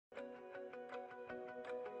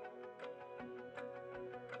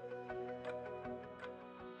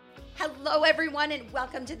Hello, everyone, and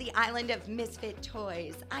welcome to the Island of Misfit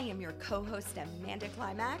Toys. I am your co-host, Amanda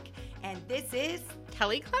Klimack, and this is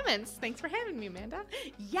Kelly Clements. Thanks for having me, Amanda.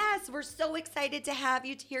 Yes, we're so excited to have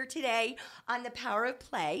you here today on The Power of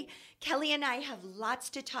Play. Kelly and I have lots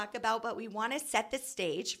to talk about, but we want to set the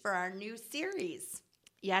stage for our new series.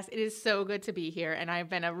 Yes, it is so good to be here, and I've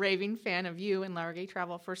been a raving fan of you and Laura Gay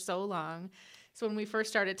Travel for so long. So when we first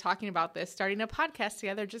started talking about this, starting a podcast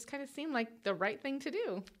together just kind of seemed like the right thing to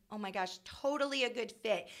do. Oh my gosh, totally a good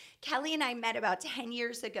fit. Kelly and I met about 10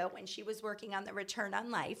 years ago when she was working on the Return on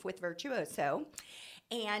Life with Virtuoso.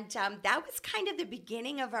 And that was kind of the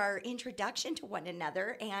beginning of our introduction to one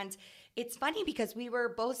another. And it's funny because we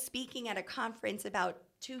were both speaking at a conference about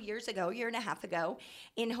 2 years ago, a year and a half ago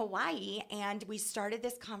in Hawaii. And we started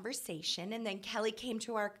this conversation. And then Kelly came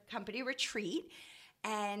to our company retreat.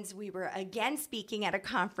 And we were again speaking at a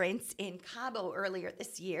conference in Cabo earlier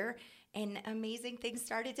this year, and amazing things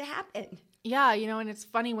started to happen. Yeah, and it's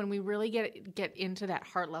funny when we really get into that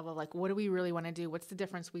heart level, like what do we really want to do? What's the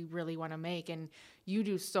difference we really want to make? And you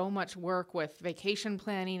do so much work with vacation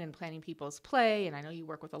planning and planning people's play, and I know you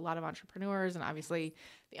work with a lot of entrepreneurs, and obviously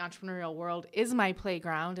the entrepreneurial world is my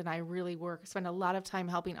playground, and I really spend a lot of time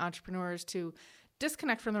helping entrepreneurs to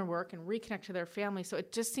disconnect from their work and reconnect to their family. So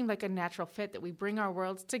it just seemed like a natural fit that we bring our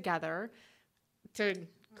worlds together to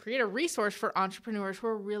create a resource for entrepreneurs who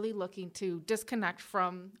are really looking to disconnect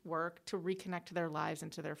from work, to reconnect to their lives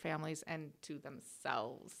and to their families and to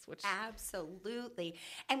themselves. Absolutely.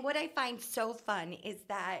 And what I find so fun is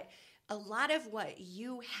that a lot of what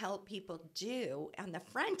you help people do on the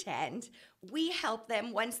front end, we help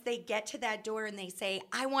them once they get to that door and they say,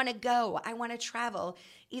 I want to go, I want to travel,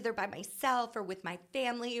 either by myself or with my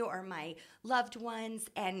family or my loved ones.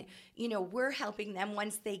 And, we're helping them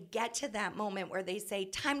once they get to that moment where they say,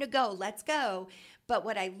 time to go, let's go. But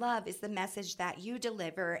what I love is the message that you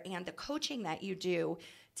deliver and the coaching that you do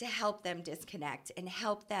to help them disconnect and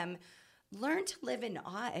help them learn to live in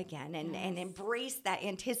awe again and embrace that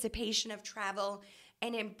anticipation of travel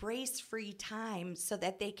and embrace free time so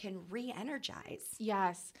that they can re-energize.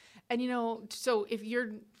 Yes. And so if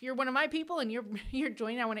you're one of my people and you're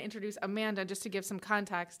joining, I want to introduce Amanda just to give some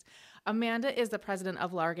context. Amanda is the president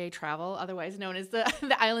of Laura Gay Travel, otherwise known as the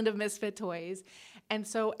Island of Misfit Toys. And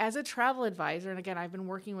so as a travel advisor, and again, I've been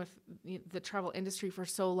working with the travel industry for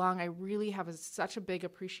so long, I really have such a big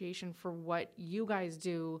appreciation for what you guys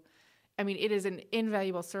do. I mean, it is an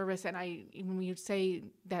invaluable service, and when you say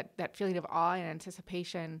that feeling of awe and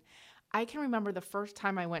anticipation, I can remember the first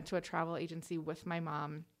time I went to a travel agency with my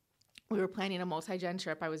mom. We were planning a multi-gen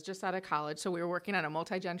trip. I was just out of college, so we were working on a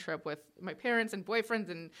multi-gen trip with my parents and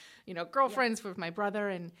boyfriends and girlfriends with my brother.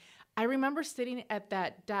 And I remember sitting at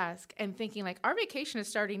that desk and thinking, like, our vacation is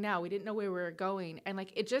starting now. We didn't know where we were going, and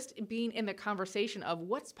like it just being in the conversation of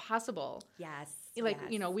what's possible. Yes.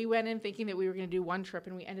 We went in thinking that we were going to do one trip,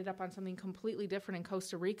 and we ended up on something completely different in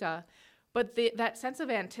Costa Rica. But that sense of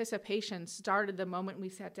anticipation started the moment we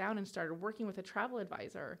sat down and started working with a travel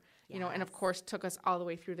advisor, and of course took us all the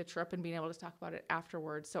way through the trip and being able to talk about it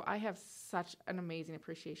afterwards. So I have such an amazing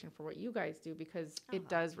appreciation for what you guys do because it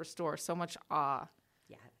does restore so much awe.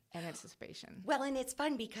 Yeah. And anticipation. Well, and it's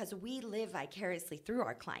fun because we live vicariously through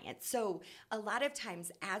our clients. So a lot of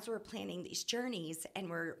times as we're planning these journeys and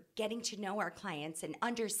we're getting to know our clients and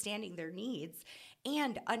understanding their needs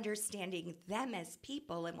and understanding them as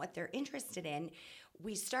people and what they're interested in,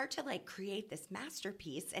 we start to create this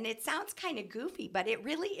masterpiece. And it sounds kind of goofy, but it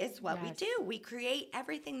really is what we do. We create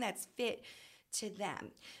everything that's fit to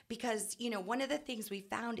them because, one of the things we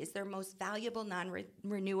found is their most valuable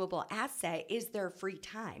non-renewable asset is their free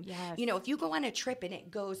time. Yes. If you go on a trip and it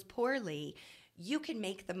goes poorly, you can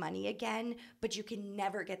make the money again, but you can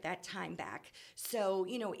never get that time back. So,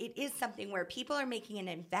 it is something where people are making an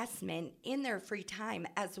investment in their free time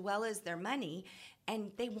as well as their money,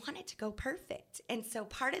 and they want it to go perfect. And so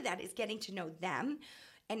part of that is getting to know them.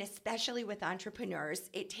 And especially with entrepreneurs,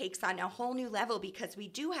 it takes on a whole new level because we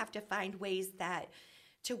do have to find ways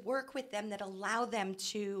to work with them that allow them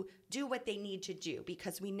to do what they need to do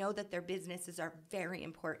because we know that their businesses are very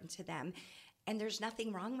important to them. And there's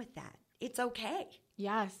nothing wrong with that. It's okay.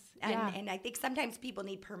 Yes. And I think sometimes people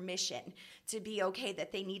need permission to be okay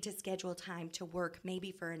that they need to schedule time to work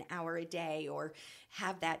maybe for an hour a day or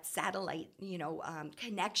have that satellite,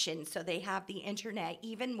 connection so they have the internet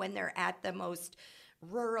even when they're at the most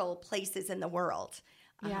rural places in the world.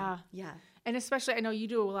 Yeah. Yeah. And especially, I know you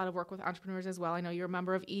do a lot of work with entrepreneurs as well. I know you're a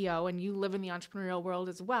member of EO and you live in the entrepreneurial world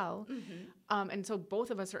as well. Mm-hmm. And so both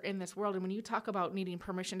of us are in this world. And when you talk about needing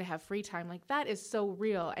permission to have free time, that is so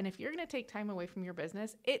real. And if you're going to take time away from your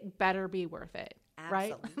business, it better be worth it.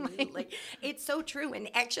 right? Absolutely. It's so true. And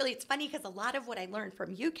actually, it's funny because a lot of what I learned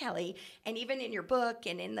from you, Kelly, and even in your book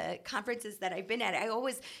and in the conferences that I've been at, I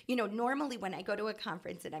always, normally when I go to a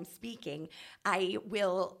conference and I'm speaking, I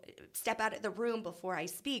will step out of the room before I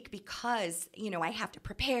speak because, I have to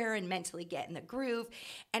prepare and mentally get in the groove.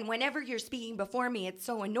 And whenever you're speaking before me, it's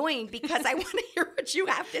so annoying because I want to hear what you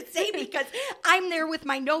have to say because I'm there with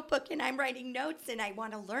my notebook and I'm writing notes and I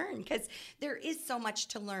want to learn because there is so much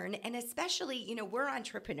to learn. And especially, we're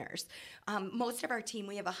entrepreneurs. Most of our team,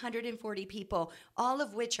 we have 140 people, all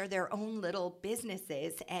of which are their own little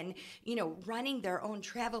businesses and, running their own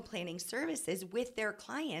travel planning services with their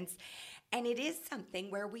clients. And it is something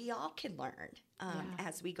where we all can learn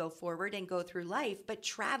as we go forward and go through life. But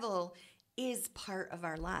travel is part of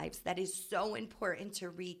our lives. That is so important to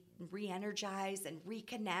re-energize and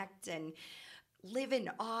reconnect and live in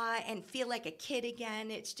awe and feel like a kid again.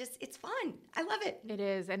 It's fun. I love it. It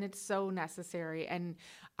is, and it's so necessary. And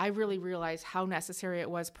I really realized how necessary it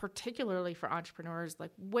was, particularly for entrepreneurs,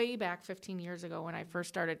 like way back 15 years ago when I first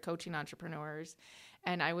started coaching entrepreneurs.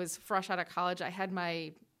 And I was fresh out of college. I had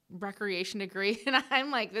my recreation degree, and I'm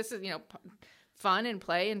like, this is, fun and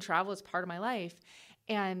play and travel is part of my life.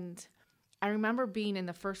 And I remember being in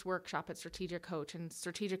the first workshop at Strategic Coach, and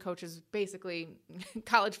Strategic Coach is basically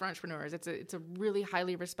college for entrepreneurs. It's a really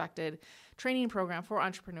highly respected training program for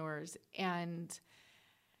entrepreneurs. And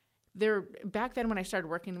back then when I started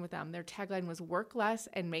working with them, their tagline was work less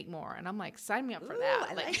and make more. And I'm like, sign me up for that.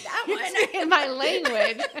 I like that one. In my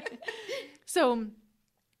language. So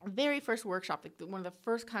very first workshop, one of the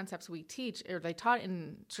first concepts we teach, or they taught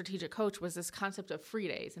in Strategic Coach, was this concept of free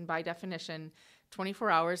days. And by definition, 24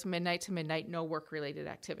 hours, midnight to midnight, no work-related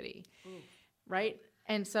activity, right?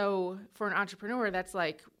 And so for an entrepreneur, that's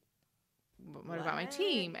like, what about my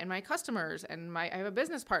team and my customers and I have a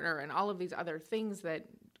business partner and all of these other things that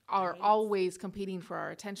are always competing for our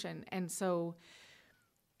attention. And so,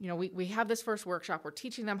 we have this first workshop. We're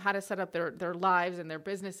teaching them how to set up their lives and their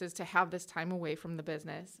businesses to have this time away from the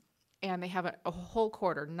business. And they have a whole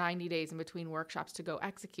quarter, 90 days in between workshops to go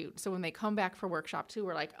execute. So when they come back for workshop 2,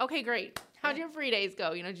 we're like, okay, great. How'd your free days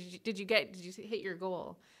go? Did you hit your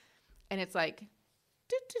goal? And it's like,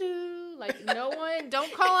 like no one,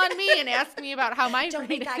 don't call on me and ask me about how my don't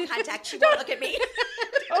make eye contact. She won't look at me.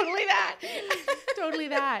 Totally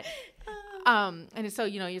that. And so,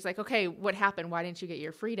 he's like, okay, what happened? Why didn't you get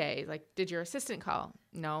your free days? Like, did your assistant call?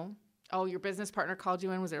 No. Oh, your business partner called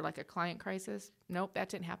you in? Was there like a client crisis? Nope, that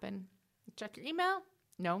didn't happen. Check your email?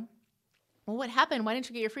 No. Well, what happened? Why didn't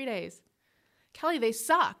you get your free days? Kelly, they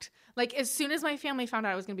sucked. Like, as soon as my family found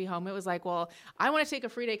out I was going to be home, it was like, well, I want to take a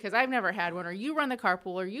free day because I've never had one, or you run the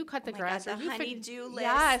carpool, or you cut the grass, God, or you honey-do list.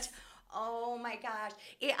 Yes. Oh my gosh.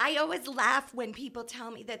 I always laugh when people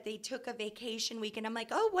tell me that they took a vacation week and I'm like,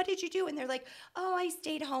 oh, what did you do? And they're like, oh, I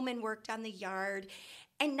stayed home and worked on the yard.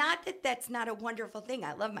 And not that that's not a wonderful thing.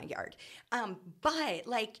 I love my yard. But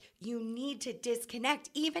like you need to disconnect,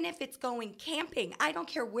 even if it's going camping. I don't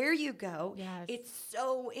care where you go. Yes. It's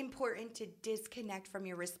so important to disconnect from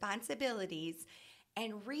your responsibilities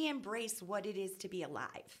and re-embrace what it is to be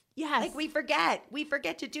alive. Yes. Like we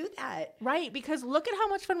forget to do that. Right, because look at how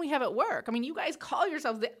much fun we have at work. I mean, you guys call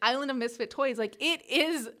yourselves the Island of Misfit Toys. Like, it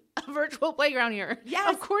is a virtual playground here.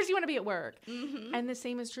 Yes. Of course you want to be at work. Mm-hmm. And the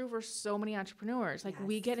same is true for so many entrepreneurs. Like,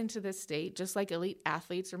 we get into this state, just like elite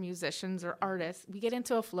athletes or musicians or artists, we get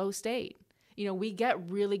into a flow state. We get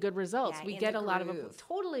really good results. We get a lot of them.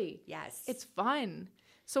 Totally. Yes. It's fun.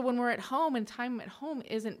 So when we're at home and time at home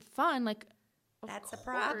isn't fun, like, that's a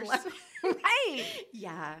problem. Right.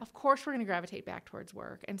 Yeah. Of course, we're going to gravitate back towards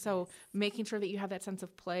work. And so making sure that you have that sense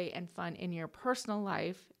of play and fun in your personal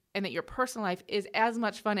life, and that your personal life is as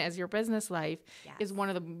much fun as your business life, is one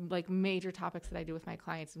of the major topics that I do with my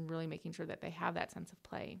clients, and really making sure that they have that sense of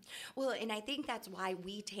play. Well, and I think that's why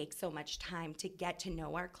we take so much time to get to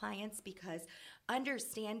know our clients, because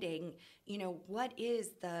understanding, what is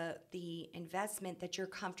the investment that you're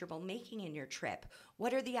comfortable making in your trip?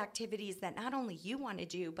 What are the activities that not only you want to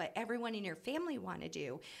do, but everyone in your family want to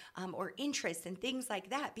do, or interests and things like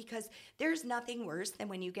that? Because there's nothing worse than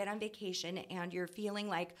when you get on vacation and you're feeling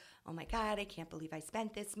like, oh my God, I can't believe I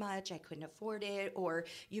spent this much. I couldn't afford it. Or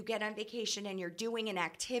you get on vacation and you're doing an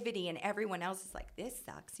activity and everyone else is like, this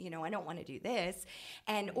sucks. I don't want to do this.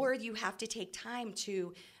 Or you have to take time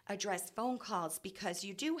to address phone calls because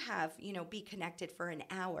you do have, be connected for an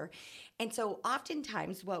hour. And so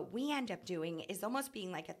oftentimes what we end up doing is almost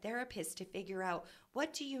being like a therapist to figure out,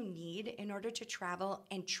 what do you need in order to travel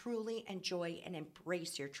and truly enjoy and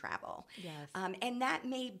embrace your travel? Yes. And that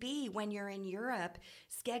may be when you're in Europe,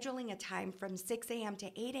 scheduling a time from 6 a.m. to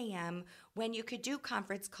 8 a.m. when you could do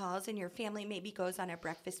conference calls and your family maybe goes on a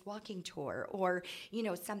breakfast walking tour or,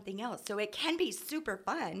 something else. So it can be super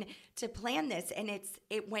fun to plan this. And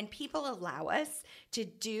when people allow us to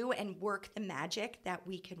do and work the magic that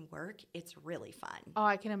we can work, it's really fun. Oh,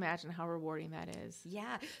 I can imagine how rewarding that is.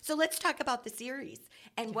 Yeah. So let's talk about the series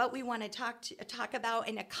and what we want to talk about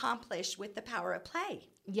and accomplish with the Power of Play.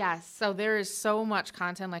 Yes. So there is so much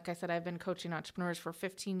content. Like I said, I've been coaching entrepreneurs for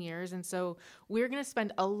 15 years. And so we're going to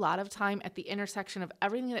spend a lot of time at the intersection of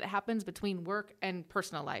everything that happens between work and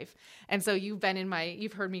personal life. And so you've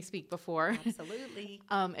heard me speak before. Absolutely.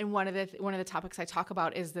 And one of the topics I talk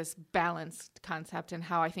about is this balance concept and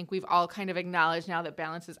how I think we've all kind of acknowledged now that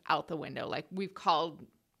balance is out the window. Like we've called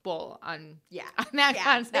bull on that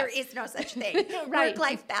concept. There is no such thing. Right.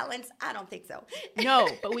 Work-life balance, I don't think so. No,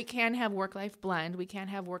 but we can have work-life blend. We can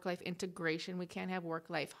have work-life integration. We can have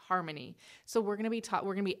work-life harmony. So we're going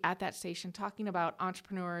to be at that station talking about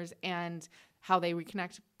entrepreneurs and how they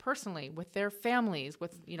reconnect personally with their families,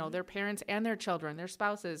 with their parents and their children, their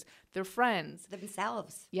spouses, their friends,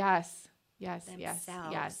 themselves. Yes. Themselves.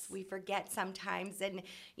 Yes. We forget sometimes, and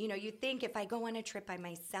you think if I go on a trip by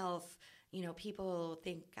myself, people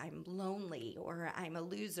think I'm lonely or I'm a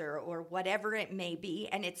loser or whatever it may be.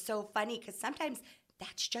 And it's so funny because sometimes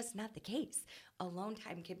that's just not the case. Alone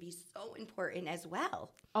time can be so important as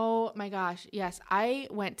well. Oh my gosh. Yes. I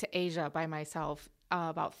went to Asia by myself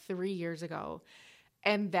about 3 years ago.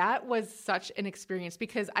 And that was such an experience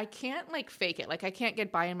because I can't fake it. I can't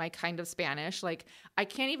get by in my kind of Spanish. I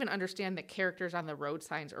can't even understand the characters on the road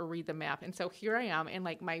signs or read the map. And so here I am in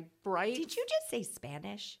my bright. Did you just say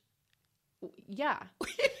Spanish? Yeah.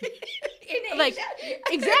 In Asia?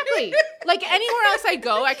 Exactly. Anywhere else I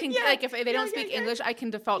go, I can if they don't speak English, I can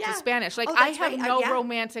default to Spanish. I have no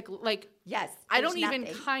romantic yes. I don't even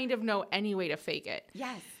kind of know any way to fake it.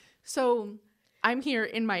 Yes. So I'm here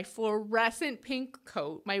in my fluorescent pink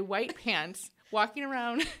coat, my white pants, walking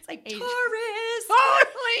around. It's like Asia. tourist.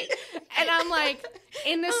 Totally. And I'm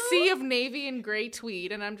in the sea of navy and gray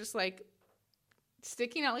tweed, and I'm just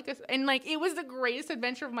sticking out and it was the greatest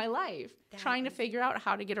adventure of my life, trying to figure out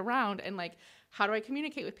how to get around and how do I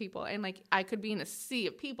communicate with people, and I could be in a sea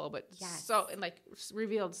of people, but so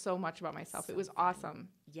revealed so much about myself. It was awesome.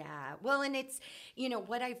 Yeah. Well, and it's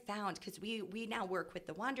what I found, because we now work with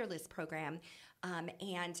the Wanderlust program,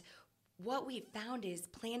 and what we found is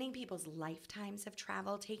planning people's lifetimes of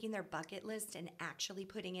travel, taking their bucket list and actually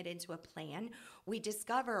putting it into a plan. We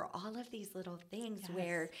discover all of these little things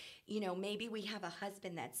where, maybe we have a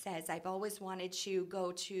husband that says, I've always wanted to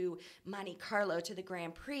go to Monte Carlo to the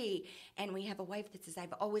Grand Prix. And we have a wife that says,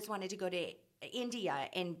 I've always wanted to go to India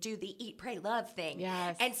and do the Eat, Pray, Love thing.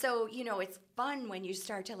 Yes. And so, it's fun when you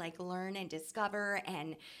start to learn and discover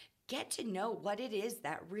and get to know what it is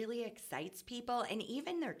that really excites people and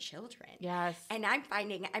even their children. Yes. And I'm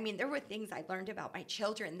finding, there were things I learned about my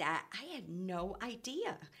children that I had no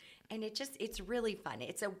idea. And it's really fun.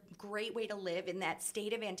 It's a great way to live in that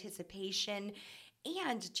state of anticipation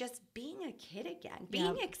and just being a kid again,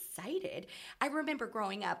 being excited. I remember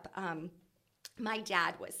growing up, my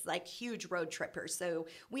dad was huge road tripper. So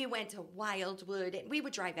we went to Wildwood and we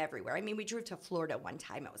would drive everywhere. We drove to Florida one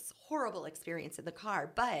time. It was a horrible experience in the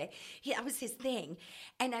car, but that was his thing.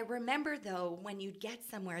 And I remember though, when you'd get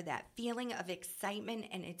somewhere, that feeling of excitement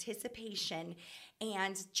and anticipation,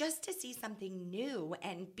 and just to see something new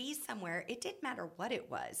and be somewhere, it didn't matter what it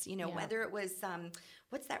was, whether it was,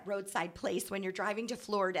 what's that roadside place when you're driving to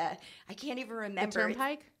Florida? I can't even remember. The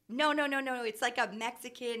Turnpike? No. It's like a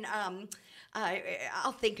Mexican,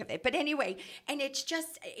 I'll think of it. But anyway, and it's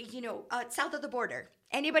just, south of the border.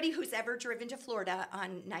 Anybody who's ever driven to Florida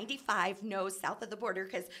on 95 knows south of the border,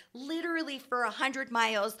 because literally for 100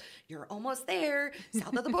 miles, you're almost there,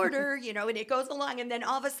 south of the border, and it goes along. And then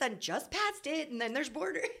all of a sudden, just past it, and then there's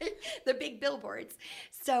border, the big billboards.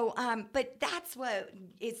 So, but that's what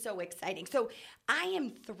is so exciting. So I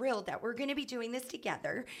am thrilled that we're going to be doing this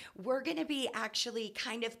together. We're going to be actually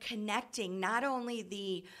kind of connecting not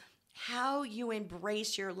only how you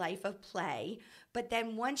embrace your life of play, but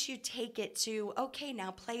then once you take it to, okay,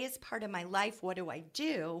 now play is part of my life, what do I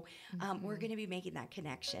do? We're going to be making that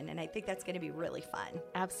connection, and I think that's going to be really fun.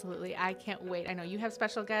 Absolutely. I can't wait. I know you have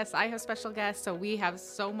special guests. I have special guests. So we have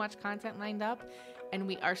so much content lined up. and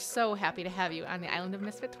we are so happy to have you on the Island of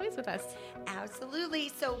Misfit Toys with us. Absolutely.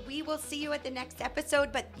 So we will see you at the next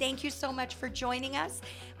episode, but thank you so much for joining us.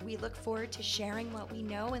 We look forward to sharing what we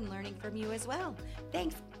know and learning from you as well.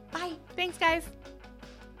 Thanks. Bye. Thanks, guys.